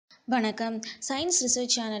வணக்கம். Science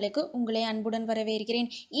research சேனலுக்கு உங்களை அன்புடன் வரவேற்கிறேன்.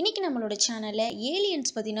 இன்னைக்கு நம்மளோட சேனல்ல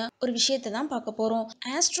ஏலியன்ஸ் பத்தின ஒரு விஷயத்தை தான் பார்க்க போறோம்.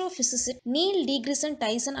 ஆஸ்ட்ரோபிசிசிஸ்ட் நீல் டீக்ரிசன்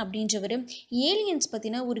டைசன் அப்படின்றவரு ஏலியன்ஸ்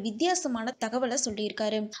பத்தின ஒரு வித்தியாசமான தகவலை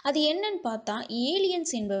சொல்லியிருக்காரு. அது என்னன்னு பார்த்தா,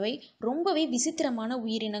 ஏலியன்ஸ் என்பவை ரொம்பவே விசித்திரமான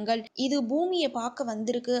உயிரினங்கள். இது பூமியை பார்க்க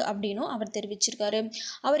வந்திருக்கு அப்படின்னும் அவர் தெரிவிச்சிருக்காரு.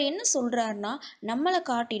 அவர் என்ன சொல்றாருன்னா, நம்மளை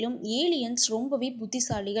காட்டிலும் ஏலியன்ஸ் ரொம்பவே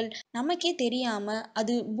புத்திசாலிகள். நமக்கே தெரியாம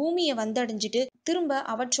அது பூமியை வந்தடைஞ்சிட்டு திரும்ப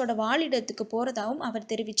அவற்றோட வாழிடத்துக்கு போறதாகவும் அவர்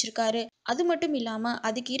தெரிவிச்சிருக்காரு. அது மட்டும் இல்லாம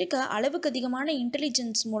அதுக்கு இருக்க அளவுக்கு அதிகமான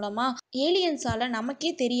இன்டெலிஜென்ஸ் மூலமா ஏலியன்ஸால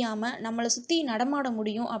நமக்கே தெரியாம நம்மளை சுத்தி நடமாட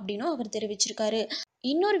முடியும் அப்படின்னு அவர் தெரிவிச்சிருக்காரு.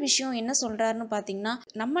 இன்னொரு விஷயம் என்ன சொல்றாருன்னு பாத்தீங்கன்னா,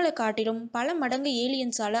 நம்மளை காட்டிலும் பல மடங்கு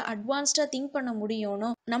ஏலியன்ஸால அட்வான்ஸ்டா திங்க் பண்ண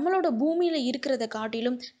முடியும்னு, நம்மளோட பூமியில இருக்கிறத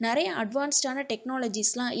காட்டிலும் நிறைய அட்வான்ஸ்டான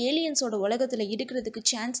டெக்னாலஜிஸ்லாம் ஏலியன்ஸோட உலகத்துல இருக்கிறதுக்கு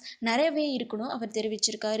சான்ஸ் நிறையவே இருக்கணும் அவர்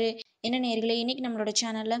தெரிவிச்சிருக்காரு. என்ன நேயர்களே, இன்னைக்கு நம்மளோட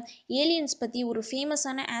சேனல்ல ஏலியன்ஸ் பத்தி ஒரு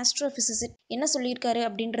ஃபேமஸான ஆஸ்ட்ரோபிசிசிஸ்ட் என்ன சொல்லியிருக்காரு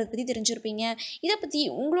அப்படின்றத பத்தி தெரிஞ்சிருப்பீங்க. இதை பத்தி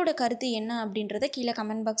உங்களோட கருத்து என்ன அப்படின்றத கீழே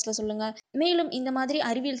கமெண்ட் பாக்ஸ்ல சொல்லுங்க. மேலும் இந்த மாதிரி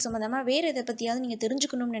அறிவியல் சம்பந்தமா வேற எதை பத்தியாவது நீங்க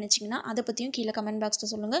தெரிஞ்சுக்கணும்னு நினைச்சீங்கன்னா அதை பத்தியும் கீழே கமெண்ட்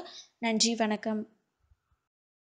பாக்ஸ்ல சொல்லுங்க. நன்றி, வணக்கம்.